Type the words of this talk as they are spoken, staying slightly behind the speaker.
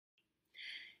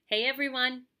Hey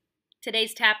everyone!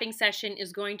 Today's tapping session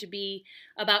is going to be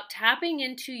about tapping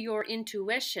into your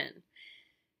intuition.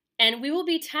 And we will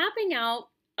be tapping out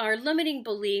our limiting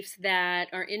beliefs that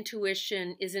our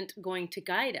intuition isn't going to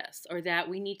guide us or that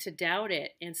we need to doubt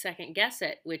it and second guess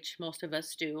it, which most of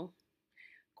us do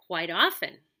quite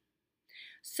often.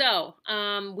 So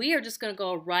we are just going to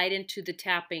go right into the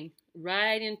tapping,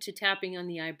 right into tapping on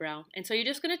the eyebrow. And so you're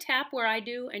just going to tap where I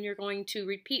do and you're going to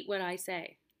repeat what I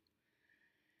say.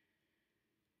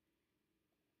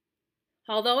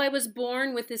 Although I was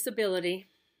born with this ability,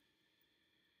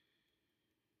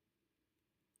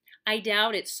 I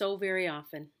doubt it so very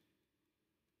often.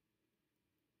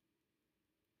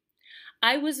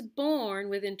 I was born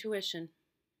with intuition.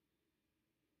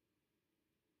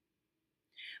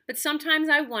 But sometimes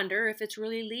I wonder if it's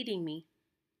really leading me.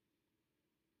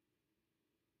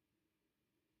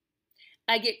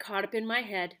 I get caught up in my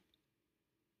head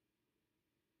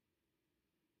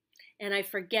and I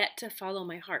forget to follow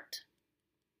my heart.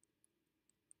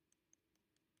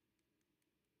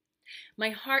 My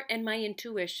heart and my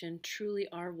intuition truly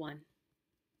are one.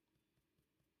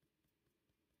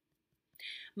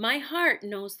 My heart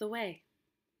knows the way.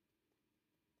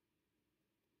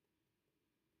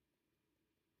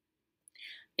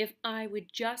 If I would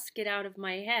just get out of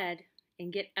my head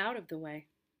and get out of the way.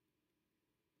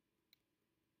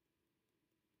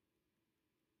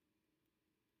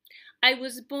 I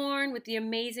was born with the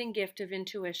amazing gift of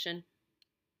intuition.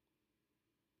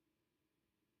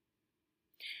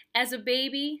 As a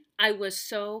baby, I was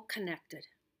so connected.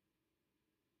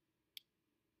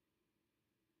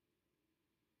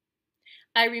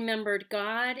 I remembered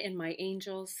God and my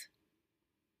angels.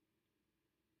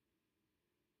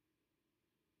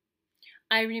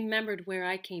 I remembered where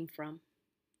I came from.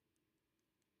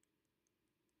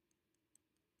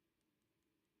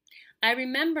 I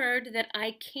remembered that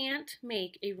I can't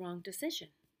make a wrong decision.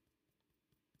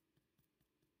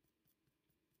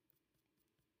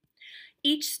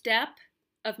 Each step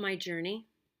of my journey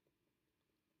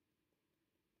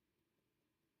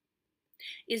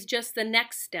is just the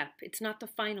next step. It's not the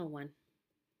final one.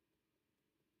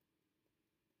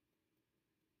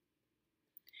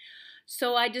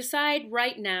 So I decide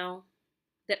right now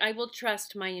that I will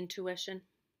trust my intuition.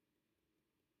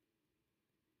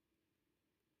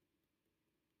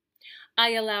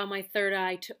 I allow my third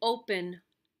eye to open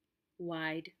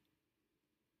wide.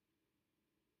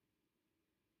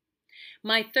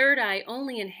 My third eye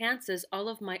only enhances all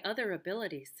of my other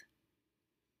abilities.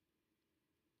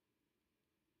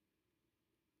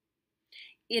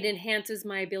 It enhances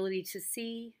my ability to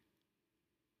see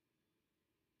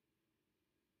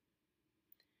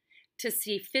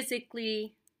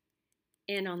physically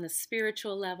and on the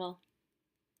spiritual level.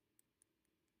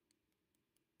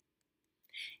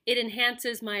 It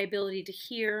enhances my ability to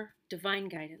hear divine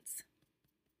guidance.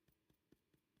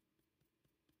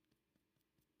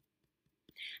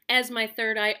 As my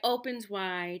third eye opens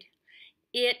wide,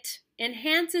 it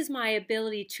enhances my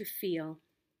ability to feel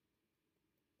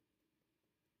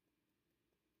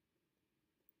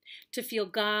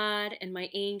God and my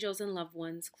angels and loved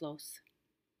ones close.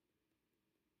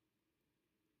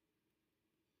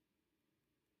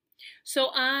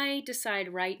 So I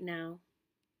decide right now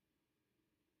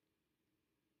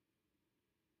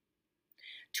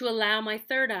to allow my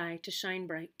third eye to shine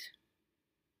bright.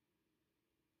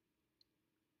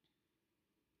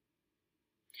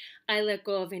 I let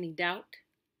go of any doubt.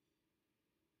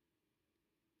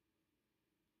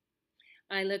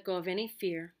 I let go of any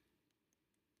fear.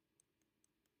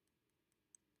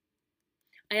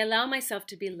 I allow myself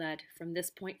to be led from this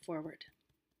point forward.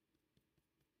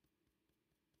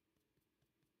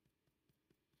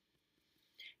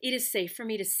 It is safe for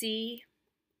me to see.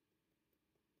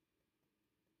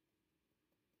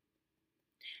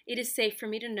 It is safe for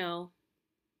me to know.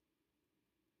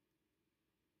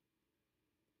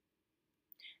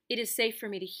 It is safe for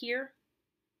me to hear.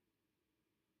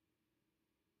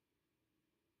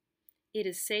 It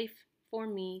is safe for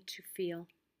me to feel.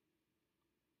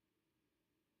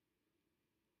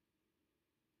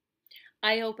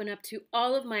 I open up to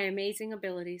all of my amazing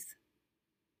abilities.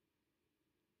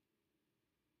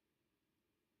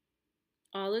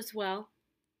 All is well.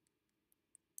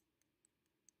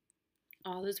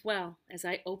 All is well as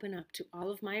I open up to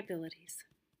all of my abilities.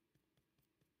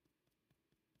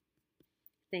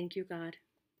 Thank you, God.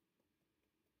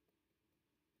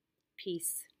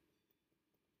 Peace.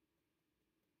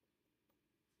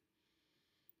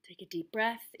 Take a deep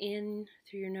breath in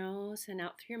through your nose and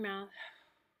out through your mouth,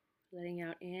 letting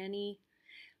out any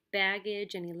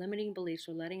baggage, any limiting beliefs.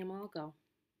 We're letting them all go.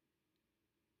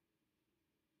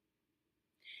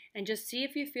 And just see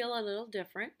if you feel a little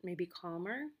different, maybe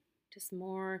calmer, just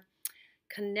more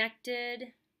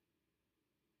connected.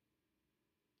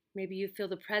 Maybe you feel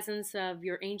the presence of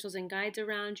your angels and guides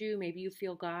around you. Maybe you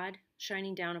feel God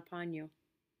shining down upon you.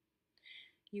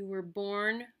 You were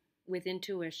born with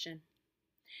intuition.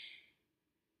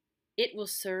 It will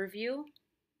serve you.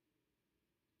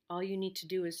 All you need to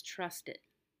do is trust it.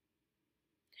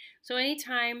 So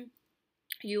anytime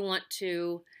you want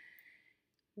to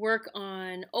work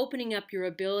on opening up your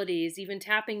abilities, even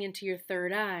tapping into your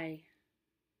third eye,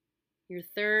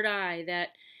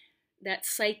 that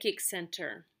psychic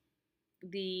center,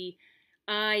 the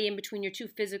eye in between your two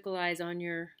physical eyes on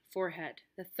your forehead,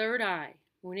 the third eye,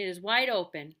 when it is wide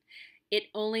open, it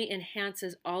only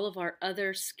enhances all of our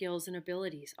other skills and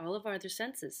abilities, all of our other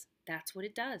senses. That's what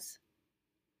it does.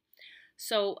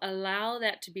 So allow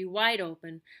that to be wide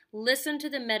open. Listen to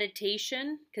the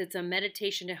meditation, because it's a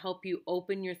meditation to help you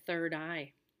open your third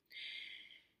eye.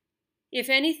 If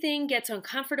anything gets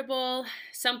uncomfortable,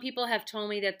 some people have told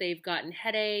me that they've gotten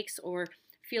headaches or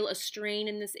feel a strain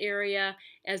in this area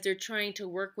as they're trying to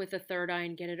work with the third eye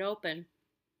and get it open.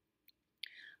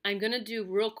 I'm going to do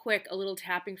real quick a little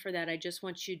tapping for that. I just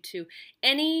want you to,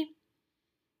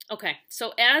 okay,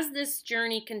 so as this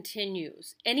journey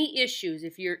continues, any issues,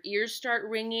 if your ears start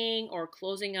ringing or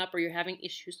closing up, or you're having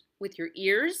issues with your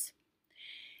ears,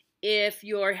 if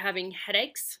you're having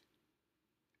headaches,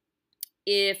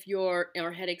 or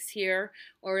headaches here,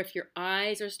 or if your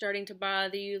eyes are starting to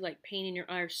bother you, like pain in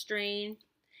your eye or strain,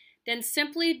 then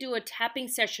simply do a tapping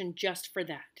session just for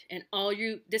that. And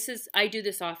I do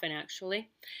this often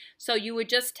actually. So you would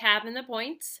just tap in the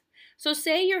points. So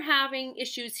say you're having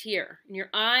issues here in your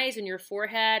eyes and your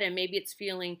forehead, and maybe it's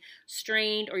feeling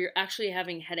strained, or you're actually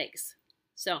having headaches.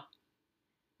 So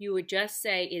you would just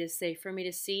say, it is safe for me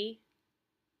to see.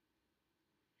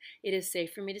 It is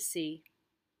safe for me to see.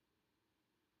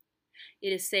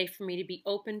 It is safe for me to be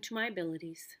open to my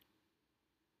abilities.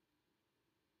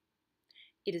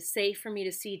 It is safe for me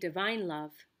to see divine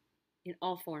love in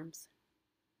all forms.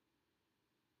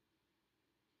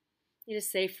 It is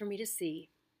safe for me to see.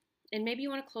 And maybe you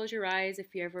want to close your eyes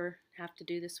if you ever have to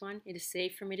do this one. It is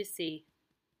safe for me to see.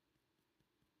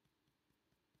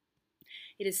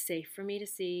 It is safe for me to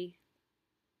see.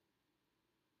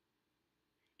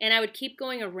 And I would keep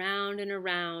going around and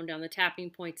around on the tapping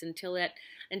points until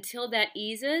that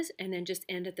eases, and then just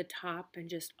end at the top and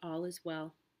just all is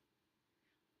well.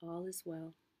 All is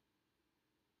well.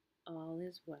 All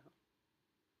is well.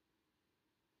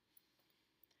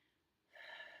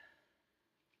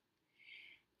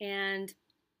 And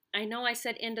I know I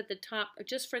said end at the top, but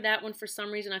just for that one, for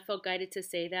some reason, I felt guided to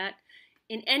say that.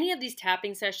 In any of these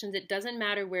tapping sessions, it doesn't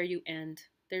matter where you end.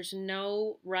 There's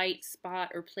no right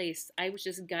spot or place. I was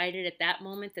just guided at that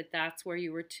moment that that's where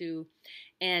you were to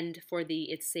end for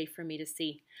the it's safe for me to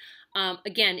see.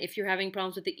 Again, if you're having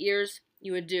problems with the ears,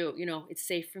 you would do, it's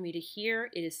safe for me to hear.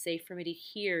 It is safe for me to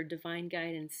hear divine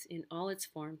guidance in all its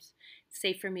forms. It's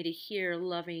safe for me to hear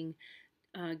loving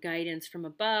guidance from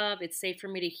above. It's safe for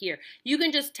me to hear. You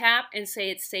can just tap and say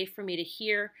it's safe for me to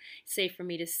hear, it's safe for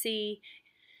me to see,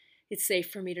 it's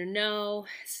safe for me to know,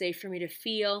 it's safe for me to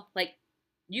feel. Like,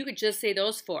 you could just say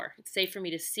those four. It's safe for me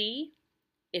to see,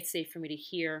 it's safe for me to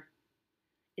hear,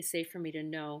 it's safe for me to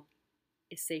know,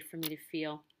 it's safe for me to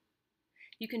feel.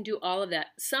 You can do all of that.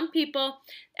 Some people,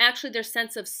 actually their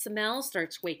sense of smell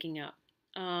starts waking up.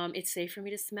 It's safe for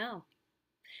me to smell.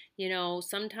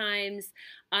 Sometimes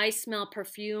I smell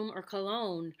perfume or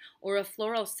cologne or a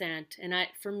floral scent. And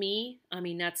for me,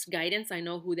 that's guidance. I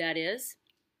know who that is.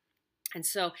 And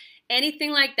so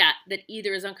anything like that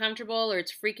either is uncomfortable or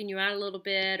it's freaking you out a little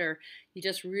bit, or you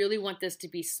just really want this to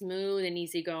be smooth and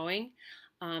easygoing,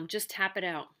 just tap it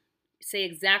out. Say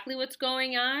exactly what's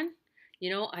going on.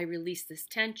 I release this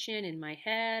tension in my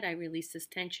head. I release this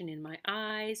tension in my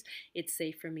eyes. It's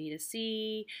safe for me to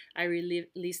see. I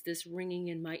release this ringing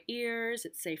in my ears.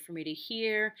 It's safe for me to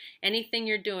hear. Anything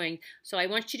you're doing. So I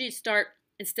want you to start,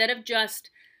 instead of just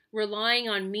relying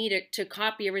on me to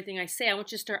copy everything I say, I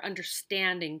want you to start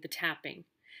understanding the tapping.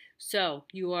 So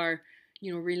you are,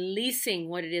 releasing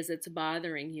what it is that's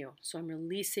bothering you. So I'm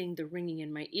releasing the ringing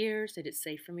in my ears, that it's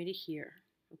safe for me to hear.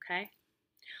 Okay?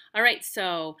 All right,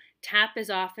 so tap as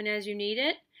often as you need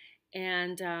it,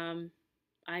 and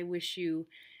I wish you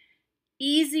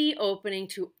easy opening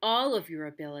to all of your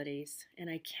abilities, and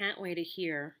I can't wait to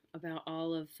hear about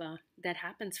all of that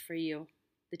happens for you,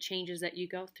 the changes that you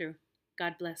go through.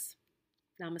 God bless.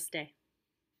 Namaste.